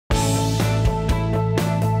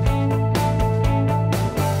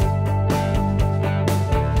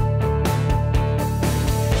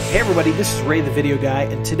everybody, this is Ray the Video Guy,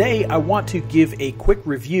 and today I want to give a quick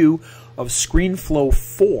review of Screenflow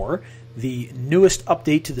 4, the newest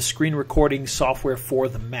update to the screen recording software for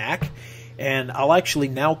the Mac. And I'll actually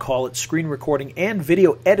now call it screen recording and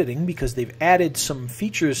video editing because they've added some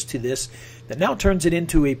features to this that now turns it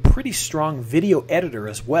into a pretty strong video editor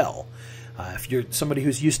as well. If you're somebody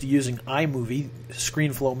who's used to using iMovie,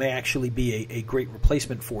 Screenflow may actually be a great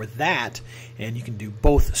replacement for that, and you can do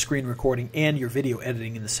both screen recording and your video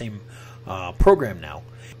editing in the same program now.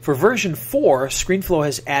 For version 4, Screenflow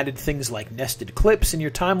has added things like nested clips in your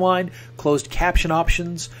timeline, closed caption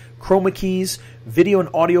options, chroma keys, video and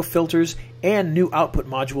audio filters, and new output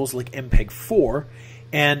modules like MPEG-4,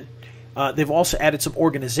 and they've also added some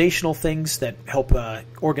organizational things that help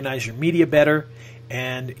organize your media better.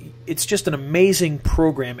 And it's just an amazing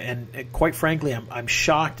program, and quite frankly, I'm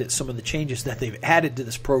shocked at some of the changes that they've added to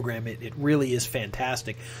this program. It really is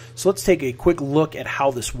fantastic. So let's take a quick look at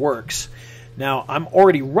how this works. Now, I'm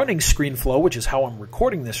already running Screenflow, which is how I'm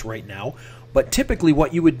recording this right now, but typically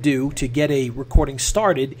what you would do to get a recording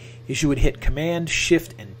started is you would hit Command,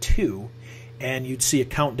 Shift, and 2, and you'd see a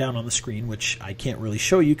countdown on the screen, which I can't really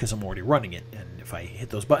show you because I'm already running it. And if I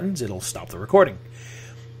hit those buttons, it'll stop the recording.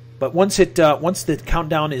 But once the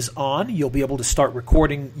countdown is on, you'll be able to start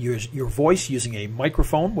recording your voice using a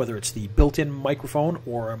microphone, whether it's the built-in microphone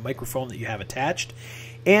or a microphone that you have attached.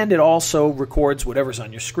 And it also records whatever's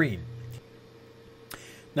on your screen.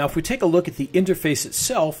 Now, if we take a look at the interface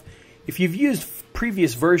itself, if you've used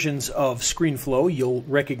previous versions of Screenflow, you'll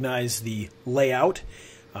recognize the layout.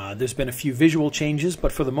 There's been a few visual changes,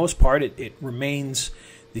 but for the most part, it remains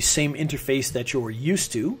the same interface that you're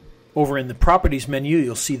used to. Over in the Properties menu,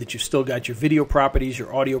 you'll see that you've still got your video properties,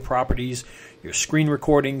 your audio properties, your screen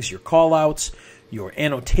recordings, your callouts, your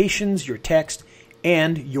annotations, your text,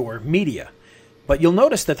 and your media. But you'll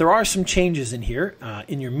notice that there are some changes in here.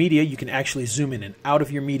 In your media, you can actually zoom in and out of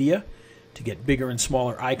your media to get bigger and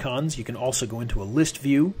smaller icons. You can also go into a list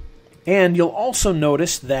view. And you'll also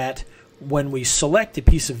notice that when we select a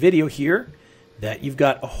piece of video here, that you've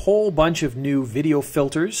got a whole bunch of new video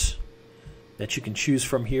filters that you can choose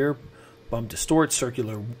from here. Bump, distort,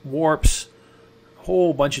 circular warps, a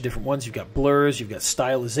whole bunch of different ones. You've got blurs, you've got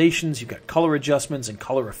stylizations, you've got color adjustments and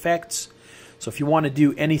color effects. So if you want to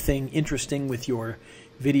do anything interesting with your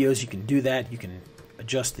videos, you can do that. You can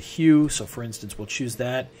adjust the hue. So for instance, we'll choose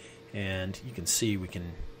that, and you can see we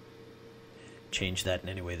can change that in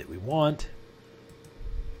any way that we want.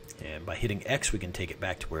 And by hitting X, we can take it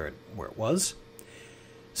back to where it was.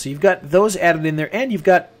 So you've got those added in there, and you've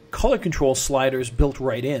got color control sliders built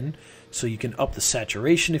right in, so you can up the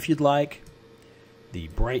saturation if you'd like. The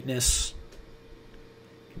brightness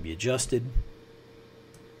can be adjusted,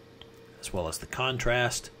 as well as the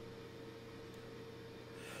contrast.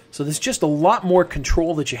 So there's just a lot more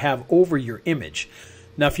control that you have over your image.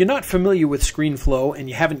 Now, if you're not familiar with Screenflow and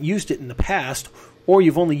you haven't used it in the past, or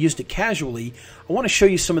you've only used it casually, I want to show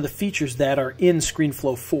you some of the features that are in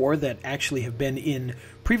Screenflow 4 that actually have been in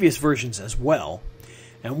previous versions as well.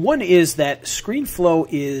 And one is that Screenflow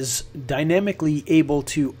is dynamically able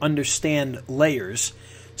to understand layers,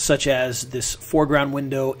 such as this foreground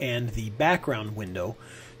window and the background window,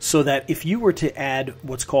 so that if you were to add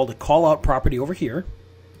what's called a callout property over here,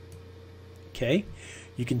 okay,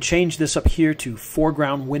 you can change this up here to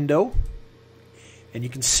foreground window, and you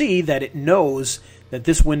can see that it knows that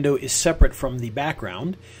this window is separate from the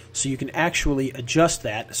background, so you can actually adjust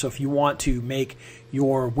that. So if you want to make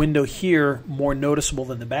your window here more noticeable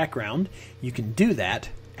than the background, you can do that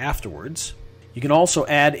afterwards. You can also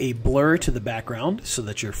add a blur to the background so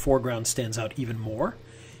that your foreground stands out even more,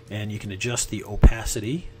 and you can adjust the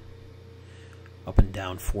opacity up and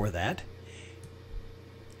down for that.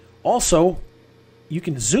 Also, you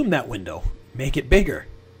can zoom that window, make it bigger,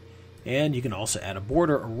 and you can also add a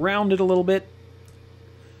border around it a little bit.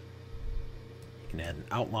 You can add an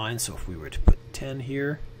outline, so if we were to put 10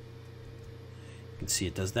 here, you can see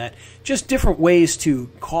it does that. Just different ways to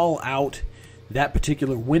call out that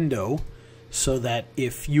particular window, so that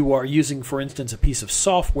if you are using, for instance, a piece of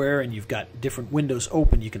software and you've got different windows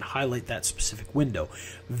open, you can highlight that specific window.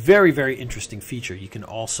 Very, very interesting feature. You can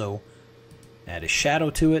also add a shadow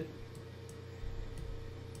to it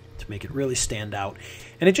to make it really stand out.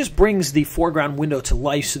 And it just brings the foreground window to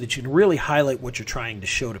life so that you can really highlight what you're trying to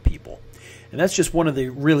show to people. And that's just one of the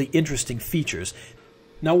really interesting features.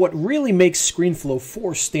 Now, what really makes Screenflow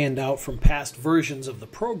 4 stand out from past versions of the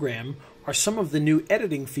program are some of the new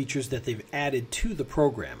editing features that they've added to the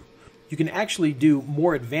program. You can actually do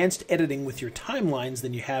more advanced editing with your timelines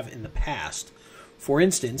than you have in the past. For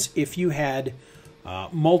instance, if you had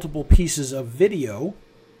multiple pieces of video,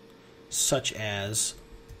 such as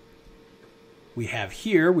we have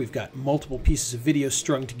here. We've got multiple pieces of video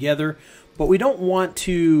strung together, but we don't want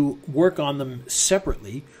to work on them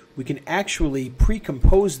separately. We can actually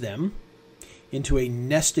pre-compose them into a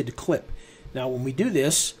nested clip. Now when we do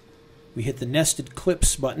this, we hit the nested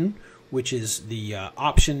clips button, which is the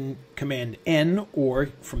option command N, or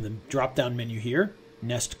from the drop-down menu here,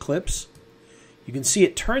 nest clips. You can see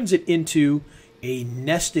it turns it into a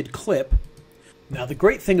nested clip. Now the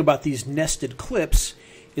great thing about these nested clips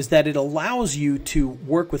is that it allows you to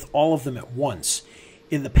work with all of them at once.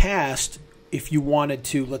 In the past, if you wanted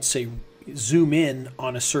to, let's say, zoom in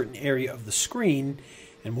on a certain area of the screen,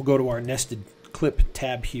 and we'll go to our nested clip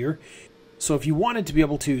tab here. So if you wanted to be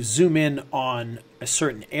able to zoom in on a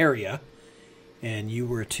certain area and you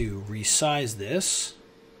were to resize this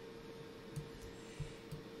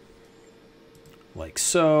like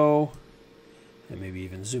so, and maybe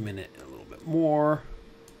even zoom in it a little bit more.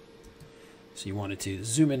 So you wanted to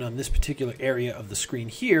zoom in on this particular area of the screen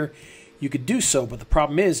here, you could do so, but the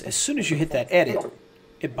problem is as soon as you hit that edit,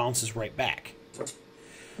 it bounces right back.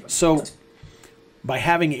 So by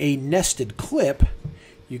having a nested clip,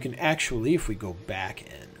 you can actually, if we go back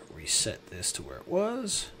and reset this to where it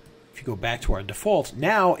was, if you go back to our default,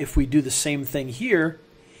 now if we do the same thing here,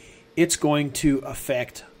 it's going to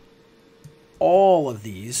affect all of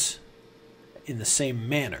these in the same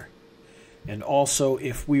manner. And also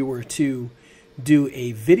if we were to do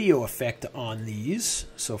a video effect on these,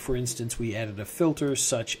 so for instance we added a filter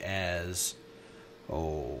such as,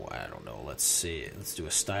 oh, I don't know, let's see, let's do a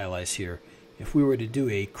stylize here. If we were to do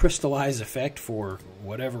a crystallize effect for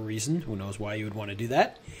whatever reason, who knows why you would want to do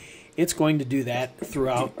that, it's going to do that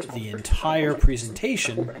throughout the entire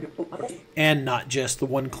presentation and not just the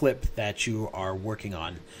one clip that you are working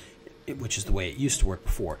on, which is the way it used to work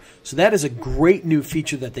before. So that is a great new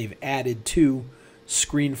feature that they've added to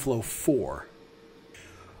Screenflow 4.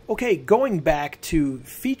 Okay, going back to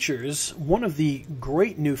features, one of the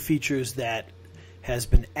great new features that has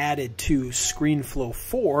been added to Screenflow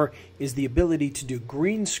 4 is the ability to do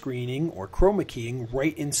green screening or chroma keying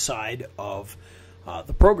right inside of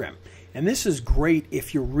the program. And this is great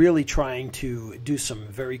if you're really trying to do some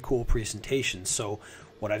very cool presentations. So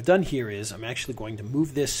what I've done here is I'm actually going to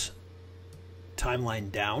move this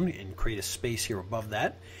timeline down and create a space here above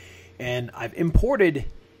that. And I've imported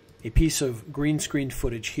a piece of green screened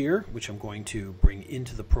footage here, which I'm going to bring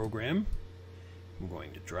into the program. I'm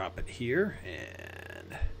going to drop it here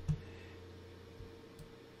and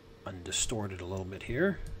undistort it a little bit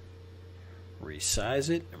here.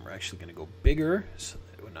 Resize it, and we're actually going to go bigger so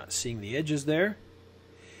that we're not seeing the edges there.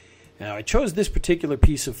 Now I chose this particular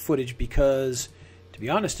piece of footage because, to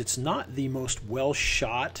be honest, it's not the most well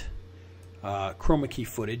shot chroma key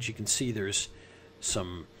footage. You can see there's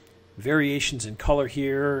some variations in color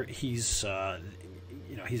here. He's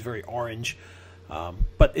he's very orange.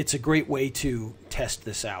 But it's a great way to test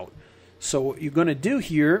this out. So what you're going to do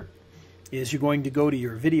here is you're going to go to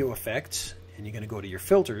your video effects and you're going to go to your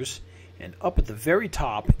filters, and up at the very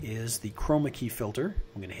top is the chroma key filter.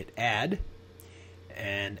 I'm going to hit add,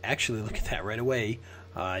 and actually look at that right away.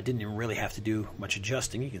 I didn't even really have to do much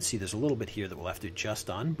adjusting. You can see there's a little bit here that we'll have to adjust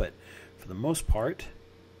on, but for the most part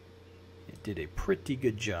it did a pretty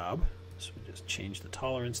good job. So we just change the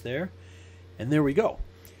tolerance there, and there we go.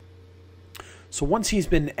 So once he's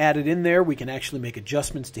been added in there, we can actually make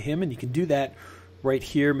adjustments to him, and you can do that right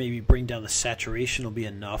here. Maybe bring down the saturation will be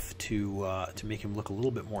enough to make him look a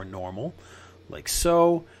little bit more normal, like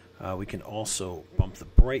so. We can also bump the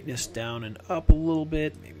brightness down and up a little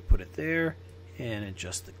bit, maybe put it there, and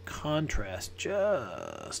adjust the contrast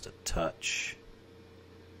just a touch.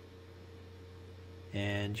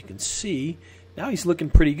 And you can see now he's looking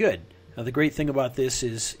pretty good. Now the great thing about this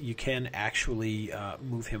is you can actually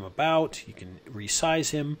move him about, you can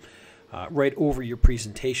resize him right over your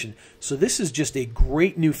presentation. So this is just a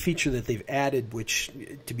great new feature that they've added, which,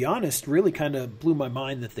 to be honest, really kind of blew my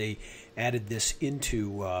mind that they added this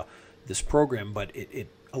into this program, but it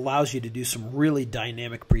allows you to do some really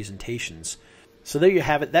dynamic presentations. So there you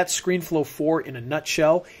have it. That's Screenflow 4 in a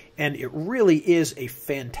nutshell, and it really is a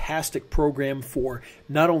fantastic program for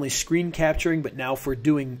not only screen capturing, but now for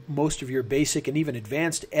doing most of your basic and even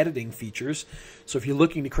advanced editing features. So if you're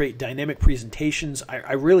looking to create dynamic presentations,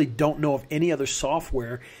 I really don't know of any other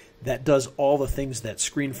software that does all the things that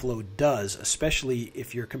Screenflow does, especially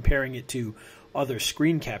if you're comparing it to other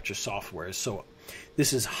screen capture softwares. So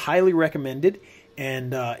this is highly recommended.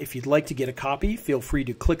 And if you'd like to get a copy, feel free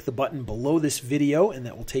to click the button below this video, and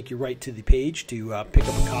that will take you right to the page to pick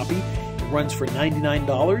up a copy. It runs for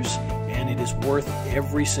 $99, and it is worth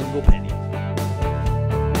every single penny.